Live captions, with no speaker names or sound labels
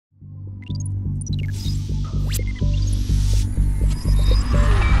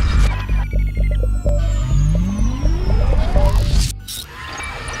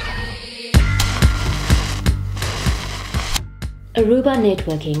Aruba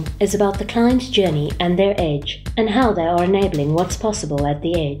networking is about the client's journey and their edge, and how they are enabling what's possible at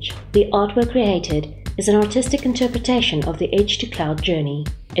the edge. The artwork created is an artistic interpretation of the edge-to-cloud journey.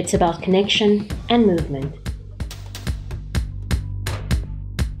 It's about connection and movement.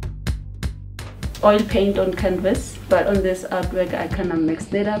 Oil paint on canvas, but on this artwork I kind of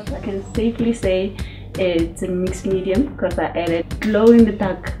mixed it up. I can safely say it's a mixed medium because I added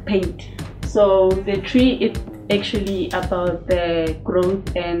glow-in-the-dark paint. So the tree is actually about the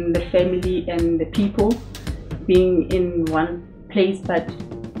growth and the family and the people being in one place but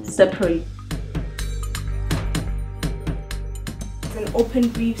separate. It's an open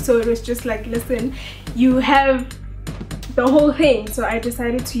brief, so it was just like, listen, you have the whole thing. So I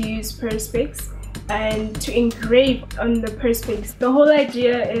decided to use Perspex and to engrave on the Perspex. The whole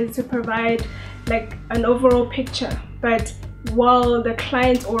idea is to provide like an overall picture, but while the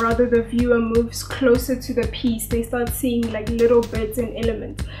client, or rather the viewer, moves closer to the piece, they start seeing like little bits and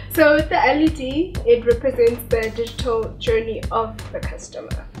elements. So with the LED, it represents the digital journey of the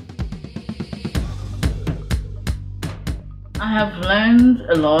customer. I have learned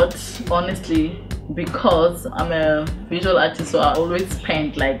a lot, honestly, because I'm a visual artist, so I always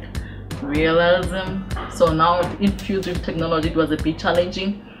paint like realism. So now infused with technology, it was a bit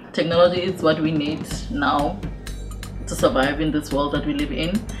challenging. Technology is what we need now to survive in this world that we live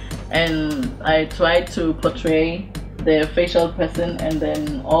in, and I try to portray the facial person and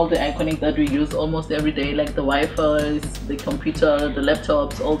then all the iconic that we use almost every day, like the Wi-Fi, the computer, the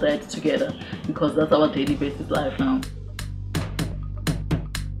laptops, all that together, because that's our daily basis life now.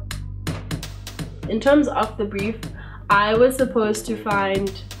 In terms of the brief, I was supposed to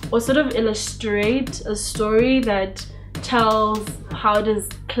find or sort of illustrate a story that tells how does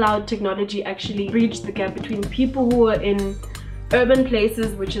cloud technology actually bridge the gap between people who are in urban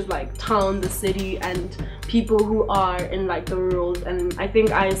places, which is like town, the city, and people who are in like the rural. And I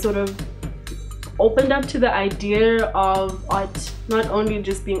think I sort of opened up to the idea of art not only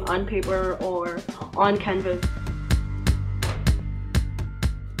just being on paper or on canvas.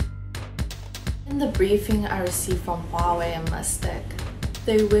 In the briefing I received from Huawei and Mustang,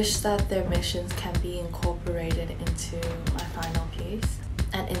 they wish that their missions can be incorporated into my final piece.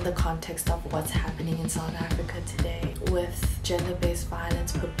 And in the context of what's happening in South Africa today, with gender-based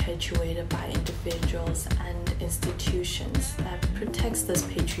violence perpetuated by individuals and institutions that protects this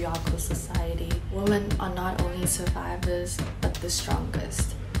patriarchal society, women are not only survivors, but the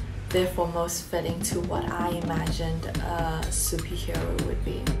strongest. Therefore most fitting to what I imagined a superhero would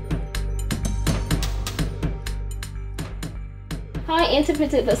be. How I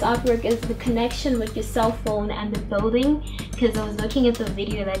interpreted this artwork is the connection with your cell phone and the building, because I was looking at the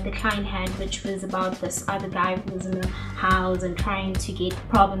video that the client had, which was about this other guy who was in a house and trying to get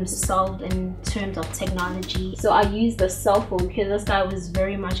problems solved in terms of technology. So I used the cell phone because this guy was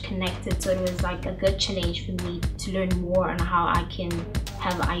very much connected, so it was like a good challenge for me to learn more on how I can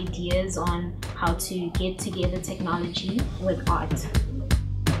have ideas on how to get together technology with art.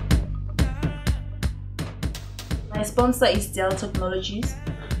 My sponsor is Dell Technologies,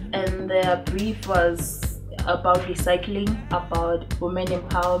 and their brief was about recycling, about women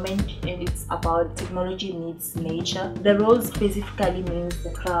empowerment, and it's about technology meets nature. The role specifically means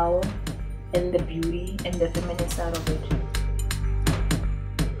the crown and the beauty and the feminine side of it.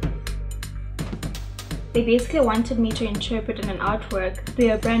 They basically wanted me to interpret in an artwork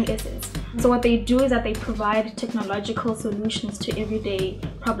their brand essence. So what they do is that they provide technological solutions to everyday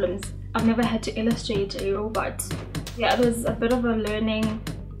problems. I've never had to illustrate a robot. Yeah, it was a bit of a learning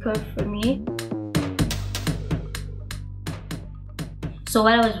curve for me. So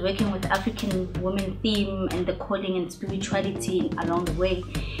while I was working with African women theme and the calling and spirituality along the way,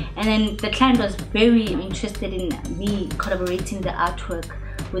 and then the client was very interested in me collaborating the artwork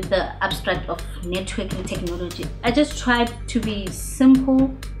with the abstract of networking technology. I just tried to be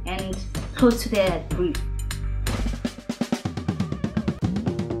simple and close to their brief.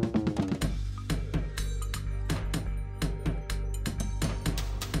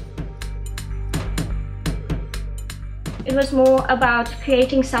 It was more about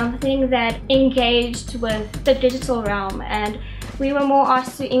creating something that engaged with the digital realm, and we were more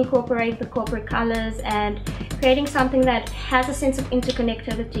asked to incorporate the corporate colors and creating something that has a sense of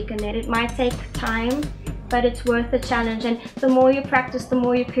interconnectivity, and that it might take time, but it's worth the challenge. And the more you practice, the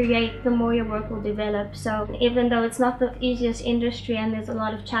more you create, the more your work will develop. So even though it's not the easiest industry and there's a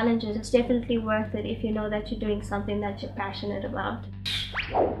lot of challenges, it's definitely worth it if you know that you're doing something that you're passionate about.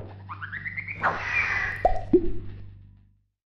 you.